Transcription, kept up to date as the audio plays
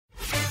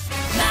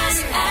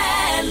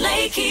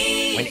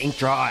When ink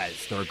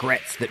dries, the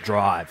regrets that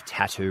drive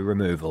tattoo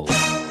removal.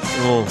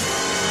 Oh.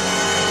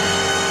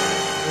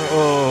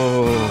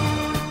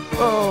 Oh.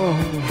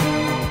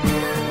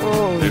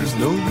 Oh. There's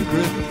no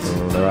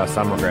regrets. There are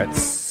some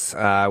regrets.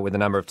 With the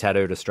number of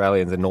tattooed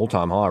Australians at an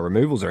all-time high,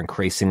 removals are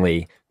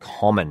increasingly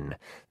common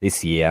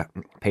this year.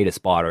 Peter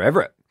Spider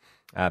Everett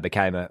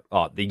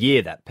the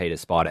year that Peter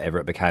Spider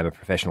Everett became a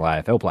professional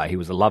AFL player, he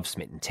was a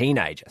love-smitten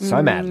teenager.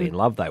 So madly in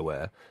love they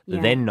were. The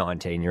then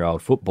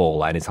 19-year-old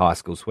footballer and his high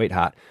school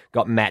sweetheart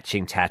got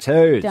matching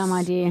tattoos. Dumb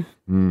idea.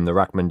 The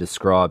ruckman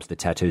describes the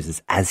tattoos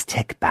as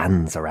Aztec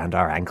bands around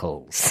our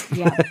ankles.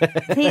 Yeah.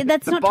 See,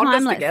 that's not Bond us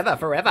timeless. together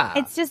forever.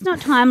 It's just not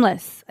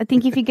timeless. I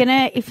think if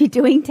you're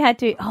doing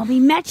tattoo,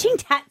 matching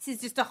tats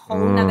is just a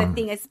whole nother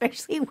thing,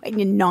 especially when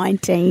you're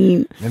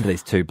 19. Remember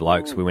these two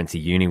blokes we went to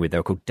uni with? They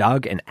were called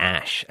Doug and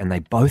Ash, and they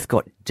both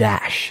got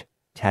Dash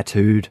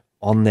tattooed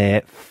on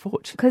their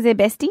foot. Because they're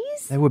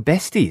besties? They were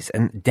besties,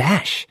 and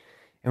Dash.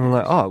 And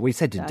we're like, we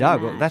said to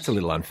Doug, well, that's a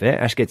little unfair.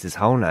 Ash gets his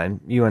whole name.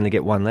 You only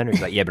get one letter.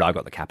 He's like, yeah, but I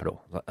got the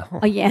capital. Like,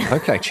 oh, yeah.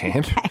 Okay,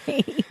 champ.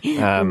 Okay.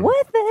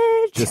 Worth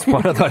it. Just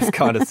one of those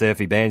kind of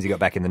surfy bands you got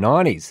back in the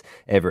 90s,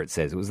 Everett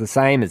says. It was the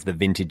same as the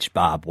vintage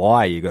barbed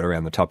wire you got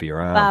around the top of your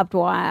arm. Barbed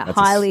wire.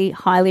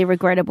 Highly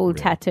regrettable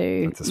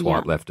tattoo. That's a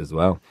swipe left as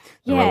well.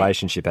 The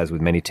relationship, as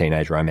with many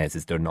teenage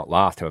romances, did not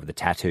last. However, the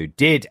tattoo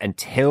did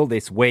until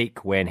this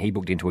week when he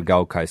booked into a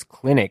Gold Coast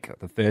clinic,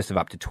 the first of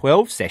up to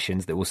 12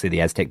 sessions that will see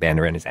the Aztec band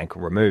around his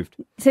ankle removed.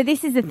 So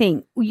this is the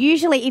thing.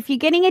 Usually if you're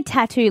getting a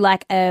tattoo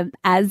like an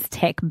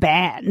Aztec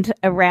band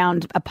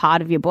around a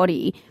part of your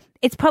body,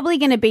 it's probably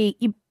going to be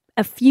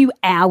a few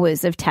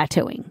hours of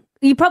tattooing.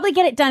 You probably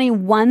get it done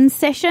in one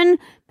session,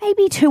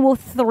 maybe 2 or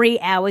 3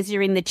 hours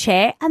you're in the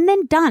chair, and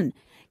then done.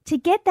 To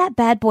get that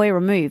bad boy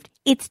removed,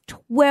 it's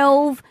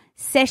 12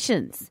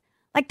 sessions.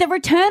 Like, the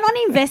return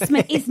on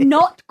investment is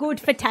not good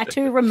for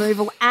tattoo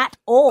removal at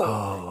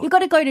all. You've got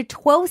to go to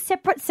 12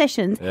 separate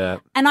sessions. Yeah.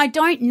 And I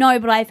don't know,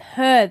 but I've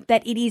heard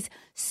that it is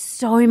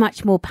so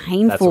much more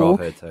painful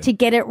to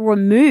get it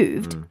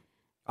removed.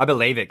 I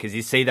believe it, because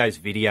you see those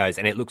videos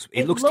and it looks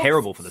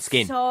terrible for the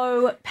skin.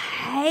 So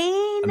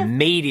painful.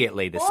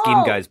 Immediately the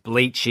skin goes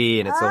bleachy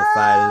and it's all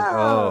faded.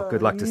 Oh,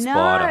 good luck to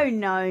Spider.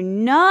 No.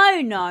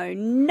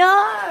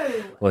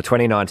 Well, a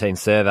 2019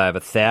 survey of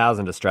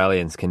 1,000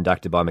 Australians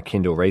conducted by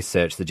McKindle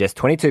Research suggests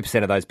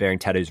 22% of those bearing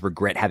tattoos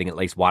regret having at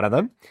least one of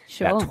them.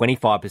 Sure. About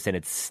 25%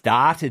 had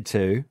started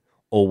to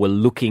or were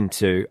looking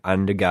to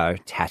undergo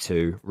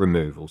tattoo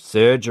removal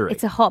surgery.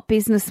 It's a hot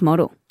business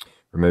model.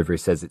 Removery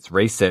says its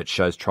research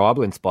shows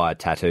tribal-inspired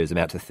tattoos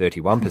amount to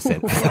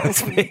 31% of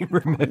those being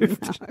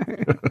removed.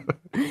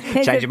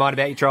 Change your mind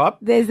about your tribe?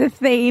 There's a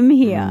theme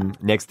here.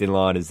 Next in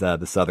line is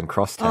the Southern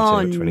Cross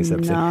tattoo at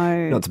 27%.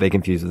 No. Not to be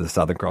confused with the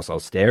Southern Cross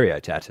old stereo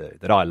tattoo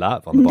that I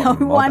love on the bottom of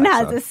my No one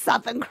has backside. a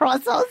Southern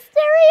Cross or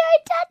stereo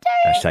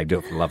tattoo. # do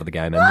it for the love of the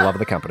game and the love of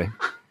the company.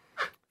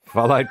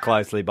 Followed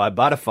closely by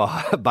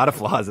butterflies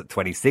at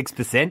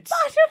 26%.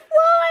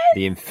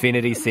 The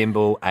infinity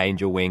symbol,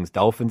 angel wings,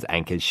 dolphins,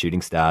 anchors,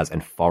 shooting stars,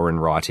 and foreign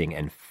writing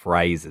and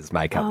phrases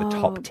make up the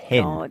top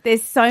 10. God.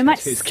 There's so much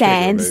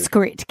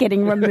Sanskrit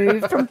getting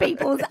removed from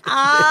people's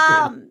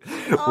arms.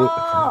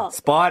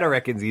 Spider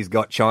reckons he's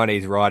got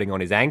Chinese writing on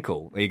his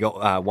ankle. He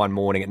got one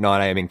morning at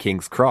 9 a.m. in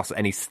King's Cross,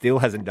 and he still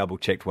hasn't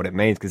double-checked what it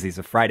means because he's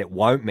afraid it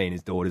won't mean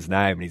his daughter's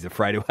name, and he's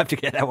afraid he'll have to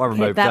get that one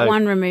removed Get that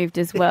one removed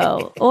as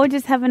well. Or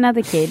just have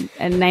another kid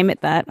and name it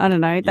that. I don't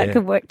know. That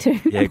could work too.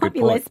 Yeah, that might be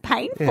less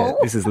painful. Yeah.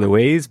 This is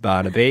Louise,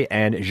 Barnaby,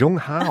 and Zhong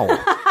Hao.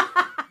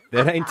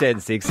 13, 10,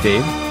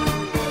 16.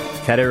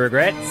 Tattoo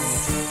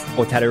regrets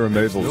or tattoo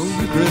removals? No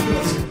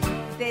regrets.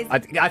 I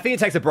think it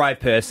takes a brave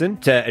person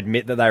to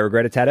admit that they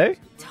regret a tattoo.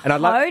 And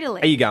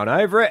Totally. Are you going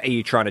over it? Are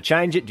you trying to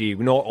change it? Do you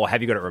ignore, or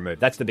have you got it removed?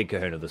 That's the big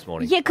kahuna this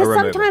morning. Yeah, because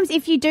sometimes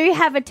if you do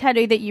have a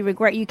tattoo that you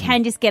regret, you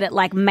can just get it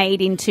like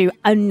made into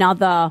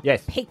another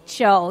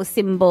picture or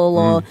symbol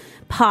or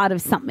part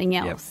of something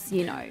else,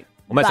 you know.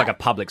 Almost like a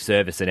public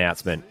service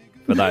announcement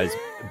for those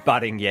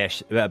budding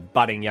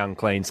young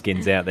clean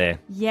skins out there.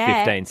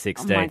 Yeah. 15,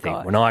 16.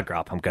 Think, when I grow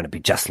up, I'm going to be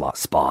just like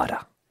Spider.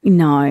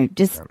 No,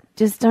 just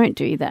don't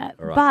do that.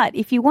 Right. But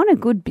if you want a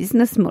good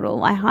business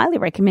model, I highly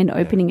recommend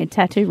opening a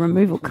tattoo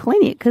removal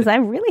clinic because I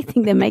really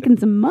think they're making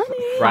some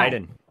money.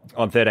 Braden,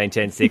 on 13,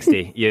 10,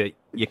 60,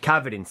 you're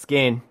covered in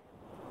skin.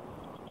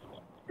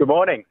 Good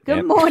morning.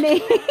 Good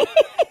morning.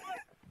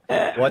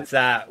 What's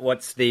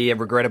the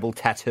regrettable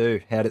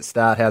tattoo? How'd it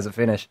start? How's it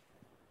finish?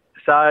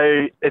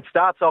 So it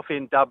starts off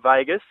in Dub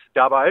Vegas,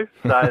 Dubbo.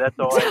 So that's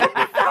always a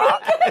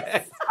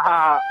good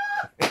start.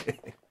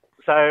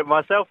 So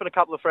myself and a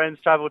couple of friends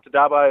travelled to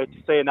Dubbo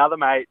to see another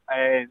mate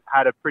and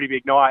had a pretty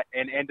big night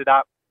and ended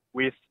up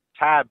with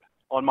Tab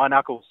on my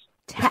knuckles.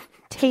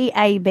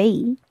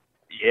 T-A-B?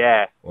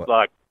 Yeah. What?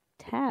 Like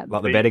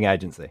the betting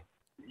agency?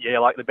 Yeah,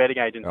 like the betting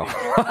agency.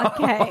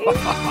 Okay.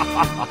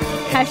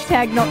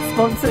 # not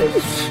sponsored.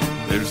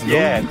 There's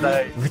Yeah,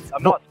 so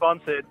I'm not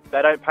sponsored.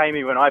 They don't pay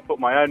me when I put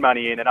my own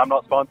money in, and I'm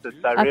not sponsored.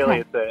 So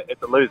really,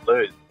 it's a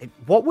lose-lose.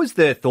 What was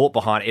the thought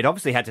behind it? It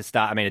obviously had to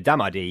start. I mean, a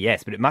dumb idea,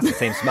 yes, but it must have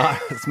seemed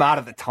smart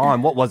at the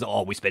time. What was it?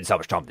 Oh, we spend so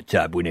much time at the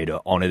tab, we need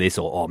to honour this,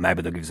 or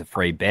maybe they'll give us a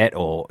free bet,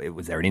 or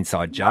was there an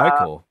inside joke?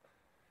 Or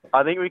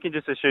I think we can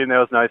just assume there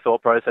was no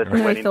thought process. that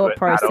went into it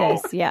at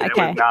all. Yeah, There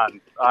okay. was none.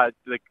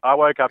 I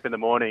woke up in the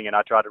morning and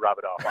I tried to rub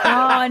it off.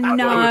 Oh,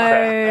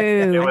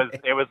 no.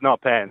 It was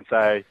not penned.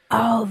 So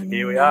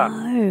here we are.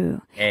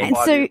 And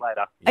 5 so years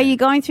later. are you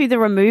going through the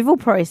removal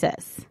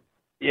process?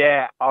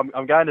 Yeah, I'm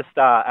going to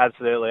start.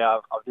 Absolutely. I've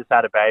just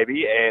had a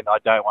baby, and I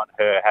don't want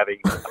her having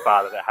a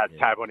father that has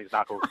tab on his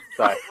knuckles.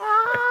 So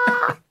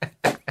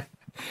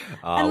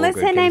Unless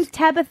her name's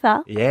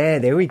Tabitha. Yeah,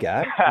 there we go.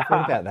 I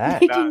thought about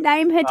that. Did you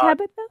name her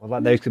Tabitha? Well,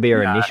 like those could be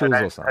her initials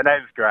or something. Her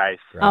name's Grace.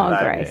 Oh, So,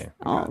 Grace. yeah.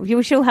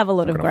 Oh, she'll have a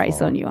lot of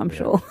grace on you, I'm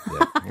sure.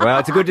 Yeah. Well,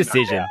 it's a good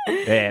decision.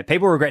 Yeah,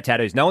 people regret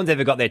tattoos. No one's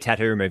ever got their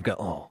tattoo removed. Go,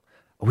 oh,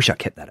 I wish I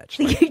kept that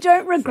actually. You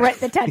don't regret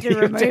the tattoo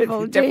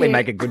removal, do Definitely you?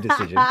 make a good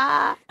decision.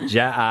 Mate,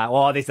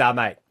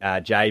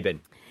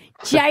 Jabin.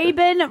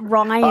 Jabin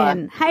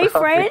Ryan. Hey,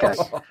 friend.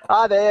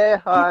 Hi there.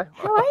 Hi.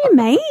 How are you,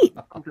 mate?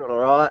 I'm doing all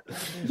right.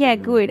 Yeah,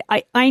 good.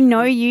 I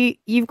know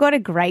you've got a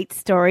great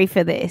story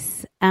for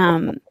this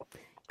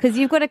because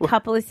you've got a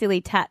couple of silly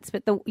tats,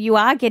 but you're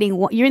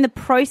in the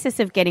process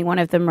of getting one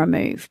of them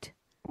removed.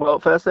 Well,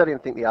 firstly, I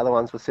didn't think the other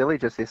ones were silly,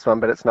 just this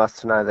one, but it's nice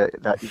to know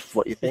that is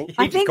what you think.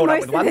 I think caught up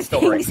most with of one the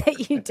story. things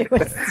that you do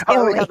are I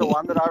only silly. have the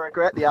one that I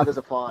regret, the others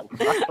are fine.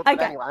 But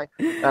Okay. anyway,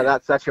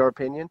 that's your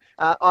opinion.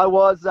 I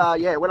was,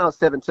 when I was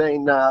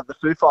 17, the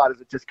Foo Fighters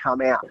had just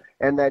come out,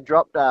 and they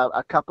dropped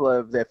a couple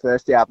of their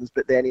first albums,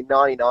 but then in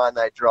 99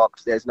 they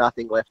dropped There's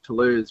Nothing Left to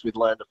Lose with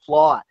Learn to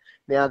Fly.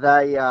 Now,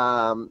 they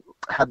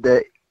had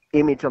the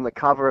image on the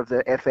cover of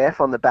the FF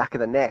on the back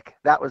of the neck.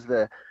 That was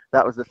the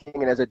thing,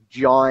 and as a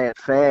giant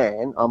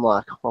fan, I'm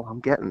like, well, I'm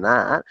getting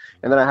that.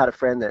 And then I had a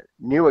friend that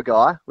knew a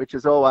guy, which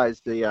is always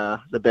the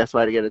best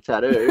way to get a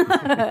tattoo.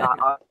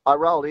 I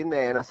rolled in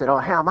there and I said, oh,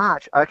 how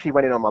much? I actually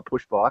went in on my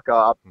push bike.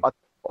 I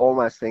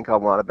almost think I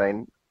might have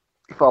been,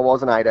 if I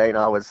wasn't 18,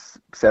 I was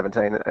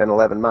 17 and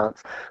 11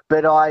 months.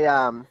 But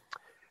I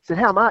said,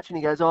 how much? And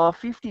he goes, oh,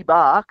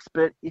 $50,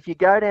 but if you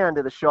go down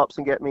to the shops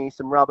and get me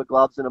some rubber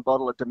gloves and a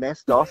bottle of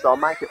Domestos, I'll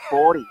make it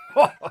 40.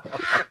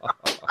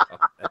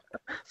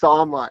 So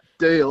I'm like,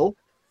 deal.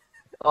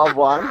 I've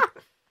won.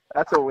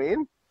 That's a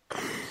win.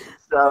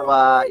 So,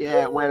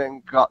 went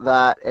and got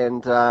that,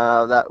 and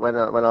that when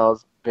I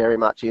was very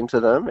much into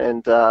them,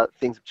 and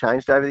things have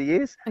changed over the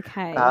years.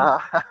 Okay.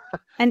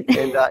 And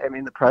I'm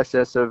in the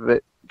process of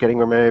it getting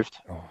removed.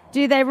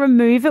 Do they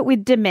remove it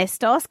with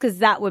Domestos? Because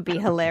that would be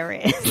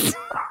hilarious.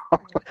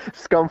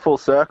 It's gone full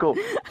circle.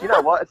 You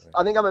know what?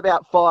 I think I'm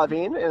about 5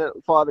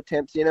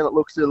 attempts in, and it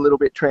looks a little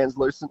bit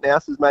translucent now,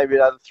 so there's maybe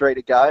another 3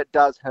 to go. It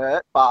does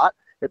hurt, but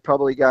it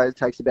probably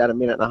takes about a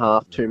minute and a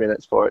half, 2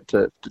 minutes for it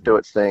to do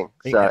its thing.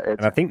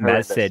 I think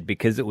Maz said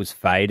because it was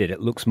faded,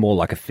 it looks more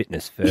like a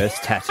Fitness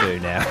First tattoo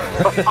now.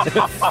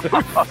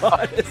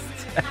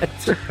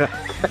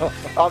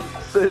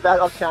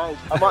 I've changed.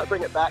 I might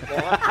bring it back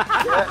now.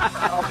 Yeah,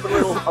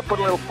 I'll put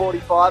a little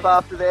 45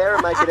 after there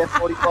and make it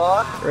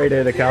F45.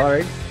 Redo the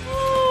colouring.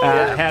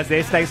 How's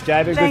this? Thanks,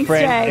 Jabe. Good Thanks,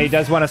 friend. Jabe. He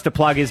does want us to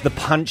plug his The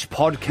Punch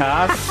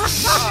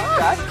podcast.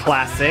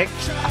 Classic.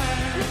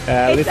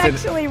 It's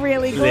actually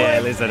really good. Yeah,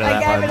 listen to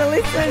that I gave one. it a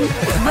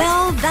listen.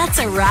 Well, that's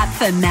a wrap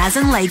for Maz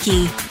and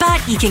Lakey.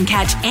 But you can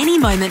catch any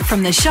moment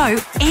from the show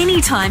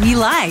anytime you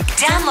like.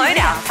 Download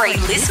our free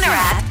listener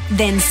app,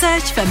 then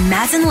search for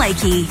Maz and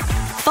Lakey.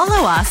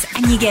 Follow us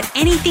and you get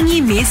anything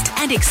you missed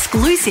and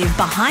exclusive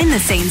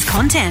behind-the-scenes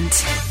content.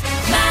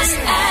 Maz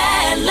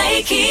and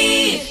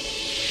Lakey.